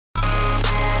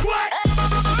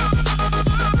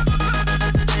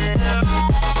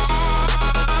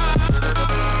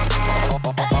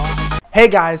Hey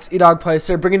guys, EdogPlays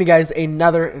here, bringing you guys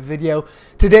another video.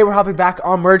 Today we're hopping back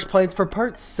on Merge Planes for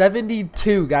part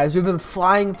 72, guys. We've been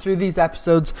flying through these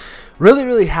episodes.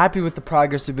 Really happy with the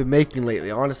progress we've been making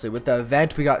lately, honestly. With the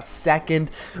event, we got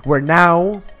second. We're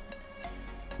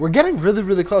getting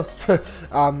really close to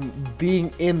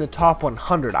being in the top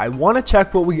 100. I want to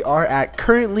check what we are at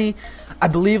currently. I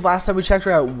believe last time we checked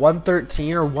we're at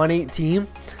 113 or 118.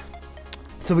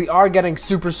 So we are getting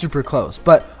super close,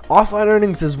 but offline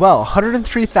earnings as well,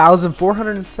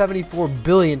 103,474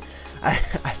 billion. I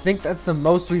think that's the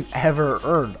most we've ever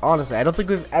earned. Honestly, I don't think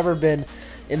we've ever been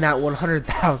in that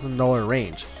 $100,000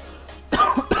 range.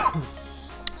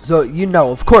 So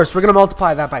of course, we're gonna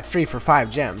multiply that by 3 for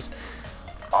 5 gems.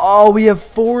 Oh, we have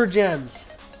 4 gems.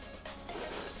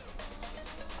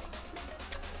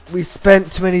 We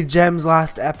spent too many gems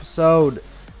last episode.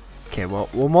 Okay, well,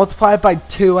 we'll multiply it by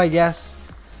 2, I guess.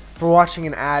 For watching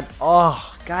an ad.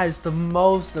 Oh, guys, the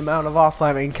most amount of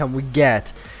offline income we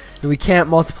get, and we can't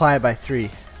multiply it by 3.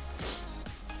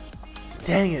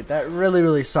 Dang it, that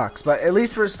really sucks. But at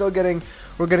least we're gonna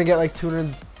get like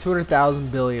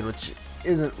 200,000 billion, which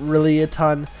isn't really a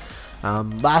ton.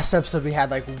 Last episode we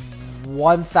had like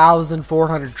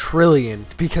 1,400 trillion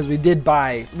because we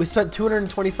spent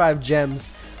 225 gems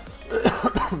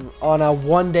on a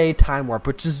 1-day time warp,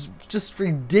 which is just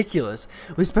ridiculous.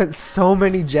 We spent so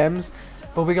many gems,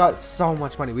 but we got so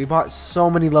much money. We bought so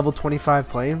many level 25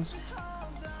 planes.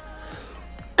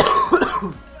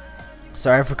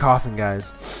 Sorry for coughing,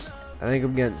 guys. I think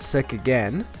I'm getting sick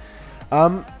again.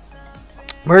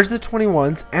 Where's the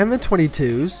 21s and the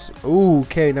 22s? Ooh,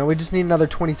 okay, now we just need another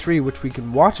 23, which we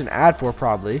can watch an ad for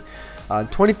probably.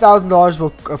 $20,000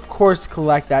 will of course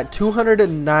collect that.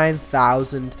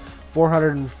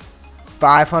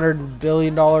 500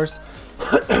 billion dollars.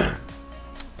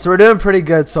 So we're doing pretty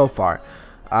good so far.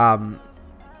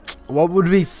 What would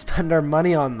we spend our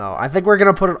money on though? I think we're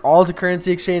gonna put it all to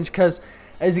currency exchange because,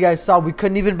 as you guys saw, we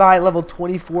couldn't even buy a level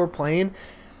 24 plane.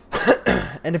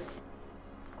 And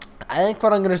I think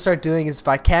what I'm gonna start doing is, if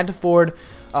I can't afford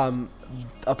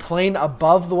a plane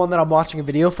above the one that I'm watching a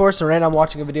video for, so right now I'm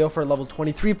watching a video for a level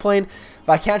 23 plane. If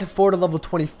I can't afford a level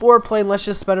 24 plane, let's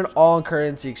just spend it all on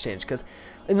currency exchange, because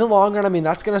in the long run, I mean,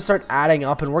 that's gonna start adding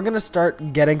up, and we're gonna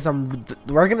start getting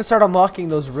we're gonna start unlocking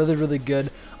those really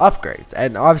good upgrades.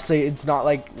 And obviously, it's not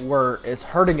like it's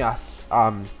hurting us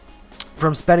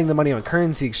from spending the money on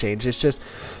currency exchange. It's just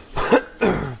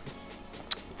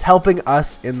it's helping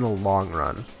us in the long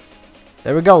run.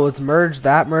 There we go. Let's merge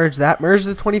that, merge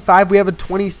the 25. We have a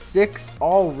 26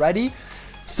 already.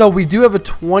 So we do have a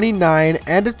 29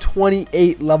 and a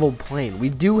 28 level plane. We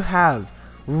do have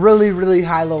really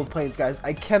high level planes, guys.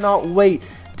 I cannot wait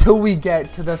till we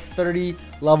get to the 30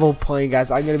 level plane, guys.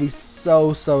 I'm gonna be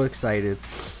so excited.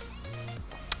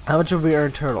 How much have we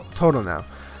earned total now?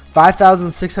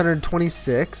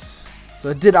 5,626. So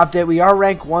it did update. We are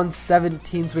rank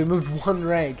 117, so we moved 1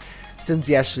 rank since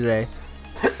yesterday.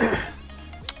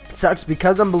 It sucks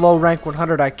because I'm below rank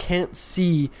 100. I can't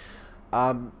see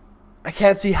how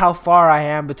far I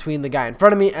am between the guy in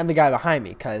front of me and the guy behind me,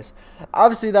 because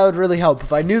obviously that would really help.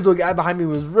 If I knew the guy behind me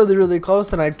was really close,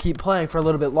 then I'd keep playing for a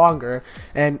little bit longer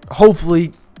and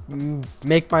hopefully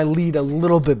make my lead a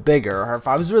little bit bigger. Or if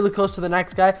I was really close to the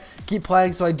next guy, keep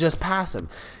playing so I just pass him.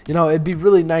 You know, it'd be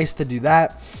really nice to do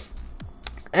that.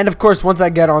 And of course, once I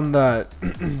get on the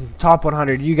top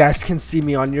 100, you guys can see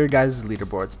me on your guys'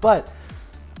 leaderboards. But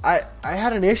I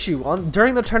had an issue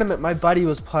during the tournament. My buddy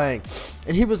was playing,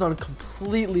 and he was on a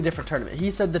completely different tournament. He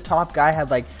said the top guy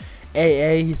had like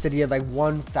AA. He said he had like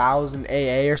 1,000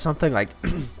 AA or something, like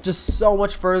just so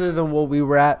much further than what we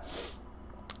were at.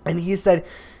 And he said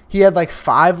he had like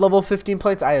 5 level 15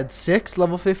 planes. I had 6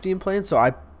 level 15 planes, so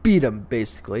I beat him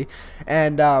basically.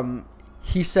 And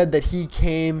he said that he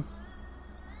came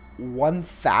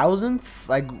 1,000,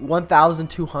 like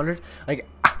 1,200, like.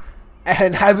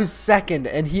 And I was second,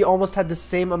 and he almost had the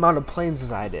same amount of planes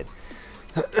as I did.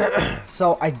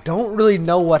 So I don't really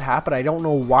know what happened. I don't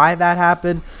know why that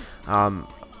happened.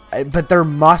 But there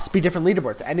must be different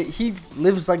leaderboards, and he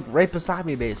lives like right beside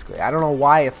me basically. I don't know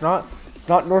why. It's not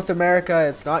North America.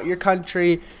 It's not your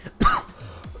country.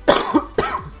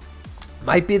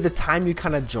 Might be the time you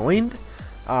kind of joined.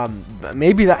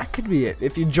 Maybe that could be it.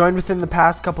 If you joined within the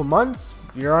past couple months,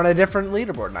 you're on a different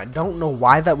leaderboard, and I don't know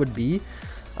why that would be.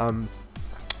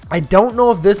 I don't know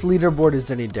if this leaderboard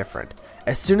is any different.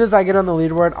 As soon as I get on the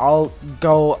leaderboard, I'll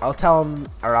tell him,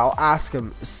 or I'll ask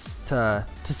him to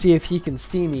see if he can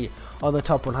see me on the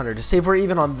top 100, to see if we're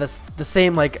even on the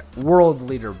same like world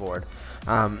leaderboard.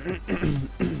 I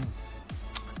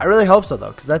really hope so though,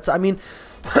 because that's, I mean,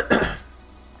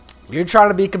 You're trying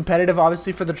to be competitive,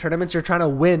 obviously, for the tournaments. You're trying to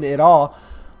win it all.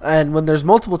 And when there's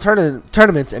multiple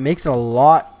tournaments, it makes it a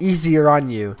lot easier on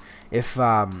you if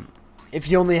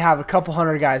you only have a couple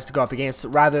hundred guys to go up against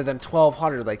rather than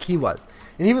 1,200 like he was.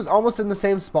 And he was almost in the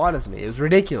same spot as me. It was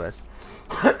ridiculous.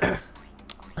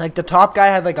 Like the top guy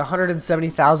had like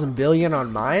 170,000 billion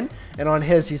on mine, and on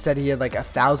his he said he had like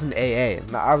 1,000 AA. And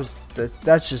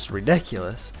that's just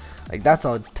ridiculous. Like that's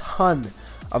a ton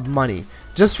of money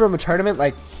just from a tournament.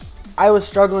 Like I was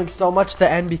struggling so much at the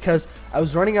end because I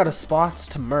was running out of spots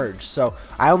to merge. So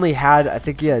I only had, I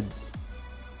think you had,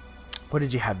 what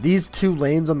did you have? These 2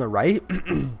 lanes on the right.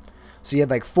 So you had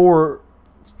like four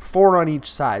on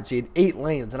each side. So you had 8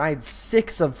 lanes, and I had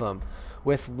 6 of them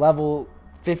with level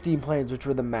 15 planes, which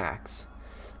were the max.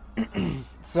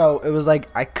 So it was like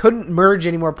I couldn't merge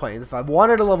any more planes. If I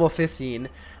wanted a level 15,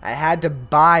 I had to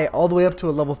buy all the way up to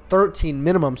a level 13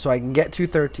 minimum so I can get 2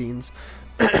 13s,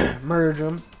 merge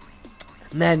them.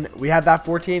 And then we had that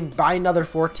 14, buy another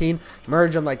 14,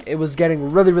 merge them. Like it was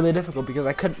getting really, really difficult because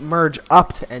I couldn't merge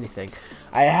up to anything.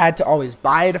 I had to always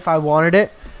buy it if I wanted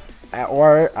it,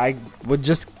 or I would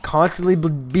just constantly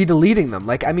be deleting them.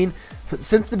 Like, I mean,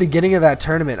 since the beginning of that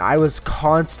tournament, I was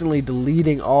constantly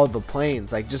deleting all the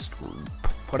planes, like just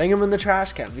putting them in the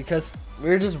trash can because we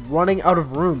were just running out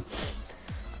of room.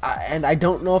 And I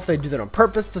don't know if they do that on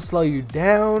purpose to slow you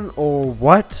down or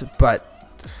what, but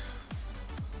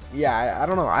yeah, I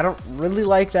don't know. I don't really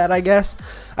like that, I guess.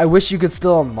 I wish you could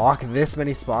still unlock this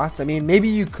many spots. I mean, maybe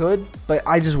you could, but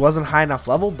I just wasn't high enough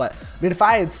level. But, I mean, if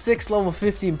I had 6 level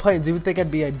 15 planes, you would think I'd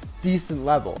be a decent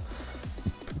level.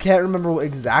 Can't remember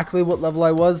exactly what level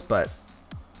I was, but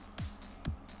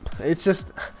it's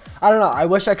just, I don't know. I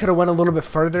wish I could have went a little bit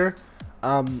further,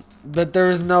 but there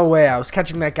was no way I was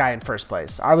catching that guy in first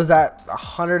place. I was at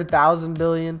 100,000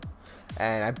 billion,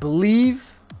 and I believe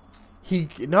he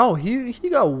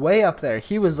got way up there.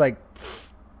 He was like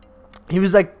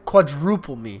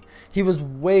quadruple me. He was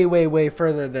way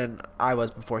further than I was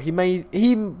before. He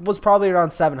was probably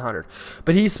around 700,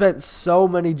 but he spent so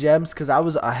many gems because I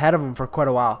was ahead of him for quite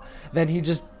a while. Then he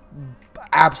just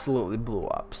absolutely blew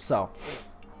up. So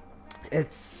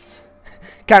it's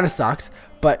kind of sucked,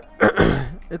 but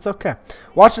it's okay.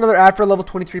 Watch another ad for a level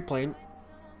 23 plane,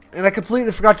 and I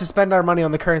completely forgot to spend our money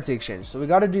on the currency exchange, so we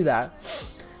got to do that.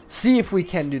 See if we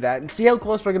can do that and see how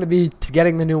close we're going to be to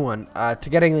getting the new one, to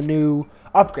getting the new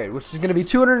upgrade, which is going to be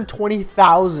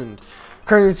 220,000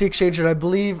 currency exchange. And I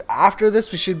believe after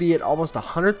this, we should be at almost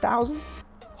 100,000,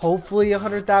 hopefully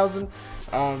 100,000.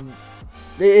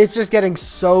 It's just getting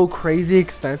so crazy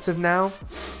expensive now.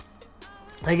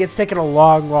 Like it's taken a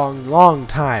long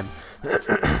time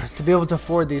to be able to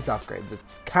afford these upgrades.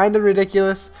 It's kind of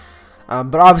ridiculous,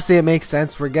 but obviously it makes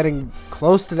sense. We're getting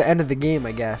close to the end of the game,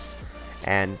 I guess.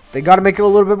 And they got to make it a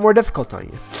little bit more difficult on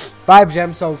you. 5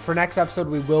 gems. So for next episode,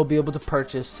 we will be able to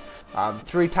purchase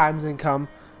 3 times income,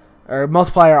 or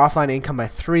multiply our offline income by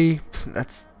 3.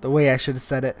 That's the way I should have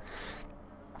said it.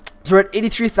 So we're at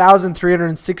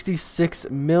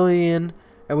 83,366 million,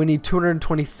 and we need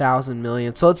 220,000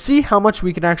 million. So let's see how much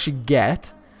we can actually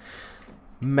get.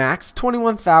 Max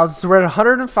 21,000. So we're at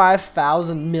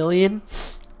 105,000 million.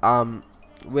 I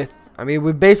mean,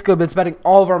 we've basically been spending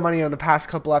all of our money on the past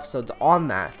couple episodes on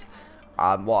that.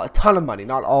 Well, a ton of money,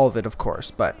 not all of it, of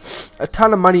course, but a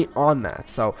ton of money on that.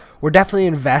 So we're definitely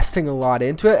investing a lot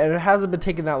into it, and it hasn't been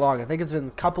taking that long. I think it's been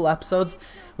a couple episodes.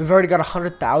 We've already got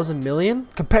 100,000 million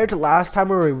compared to last time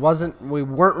where we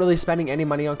weren't really spending any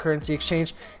money on currency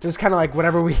exchange. It was kind of like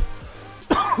whatever we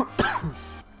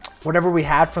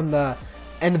had from the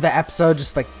end of the episode,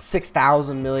 just like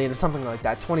 6,000 million or something like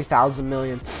that, 20,000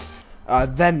 million.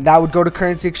 Then that would go to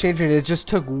currency exchange, and it just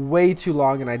took way too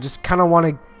long, and I just kind of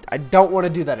I don't want to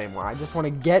do that anymore. I just want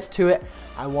to get to it.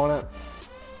 I want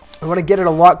to get it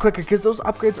a lot quicker because those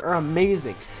upgrades are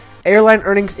amazing. Airline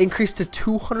earnings increased to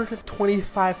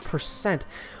 225%.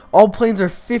 All planes are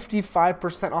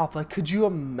 55% off. Like, could you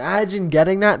imagine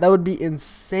getting that? That would be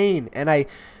insane. And I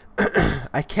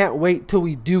can't wait till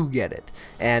we do get it.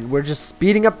 And we're just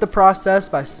speeding up the process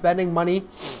by spending money.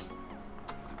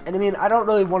 And I mean, I don't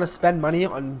really want to spend money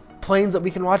on planes that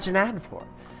we can watch an ad for.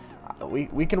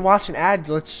 We can watch an ad.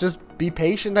 Let's just be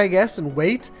patient, I guess, and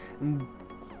wait. And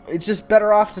it's just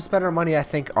better off to spend our money, I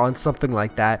think, on something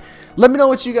like that. Let me know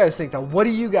what you guys think, though. What do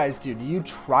you guys do? Do you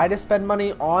try to spend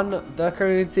money on the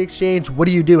currency exchange? What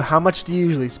do you do? How much do you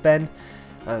usually spend?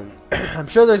 I'm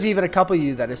sure there's even a couple of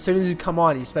you that as soon as you come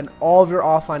on, you spend all of your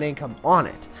offline income on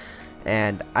it.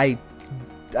 And I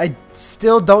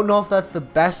still don't know if that's the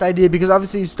best idea because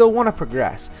obviously you still want to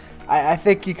progress. I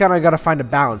think you kind of got to find a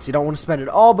balance. You don't want to spend it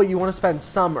all, but you want to spend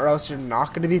some or else you're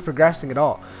not going to be progressing at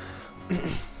all.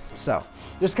 So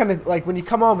there's kind of like when you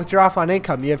come on with your offline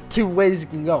income, you have two ways you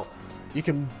can go. You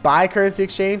can buy currency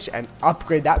exchange and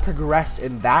upgrade that, progress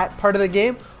in that part of the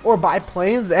game, or buy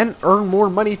planes and earn more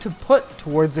money to put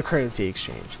towards the currency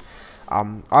exchange.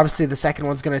 Obviously the second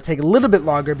one's going to take a little bit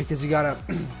longer because you got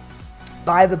to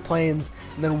buy the planes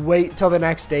and then wait till the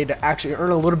next day to actually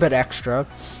earn a little bit extra.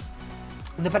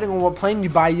 And depending on what plane you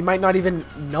buy, you might not even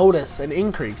notice an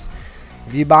increase.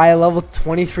 If you buy a level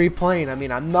 23 plane, I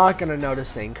mean, I'm not going to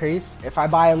notice the increase. If I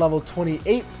buy a level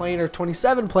 28 plane or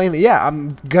 27 plane, yeah,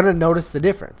 I'm going to notice the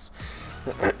difference.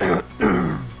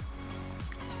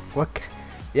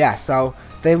 Yeah, so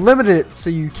they limited it so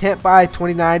you can't buy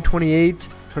 29, 28,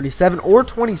 27, or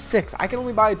 26. I can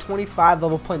only buy a 25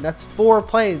 level plane. That's 4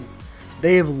 planes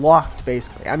they've locked,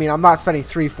 basically. I mean, I'm not spending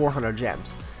 300-400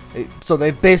 gems. So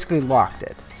they've basically locked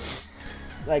it.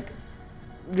 Like,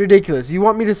 ridiculous. You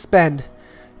want me to spend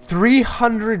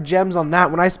 300 gems on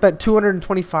that when I spent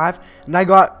 225 and I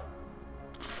got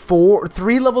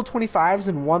 3 level 25s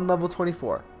and 1 level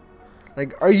 24?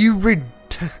 Like, are you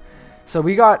So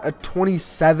we got a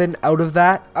 27 out of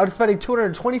that. Out of spending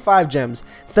 225 gems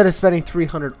instead of spending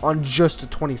 300 on just a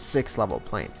 26 level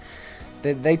plane.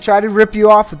 They try to rip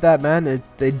you off with that, man.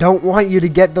 They don't want you to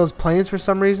get those planes for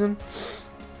some reason.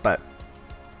 But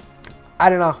I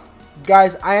don't know.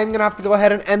 Guys, I am going to have to go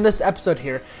ahead and end this episode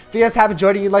here. If you guys have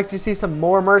enjoyed it and you'd like to see some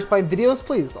more Merge Plane videos,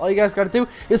 please, all you guys got to do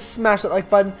is smash that like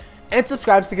button and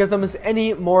subscribe so you guys don't miss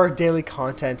any more daily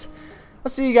content. I'll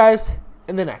see you guys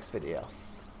in the next video.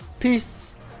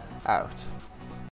 Peace out.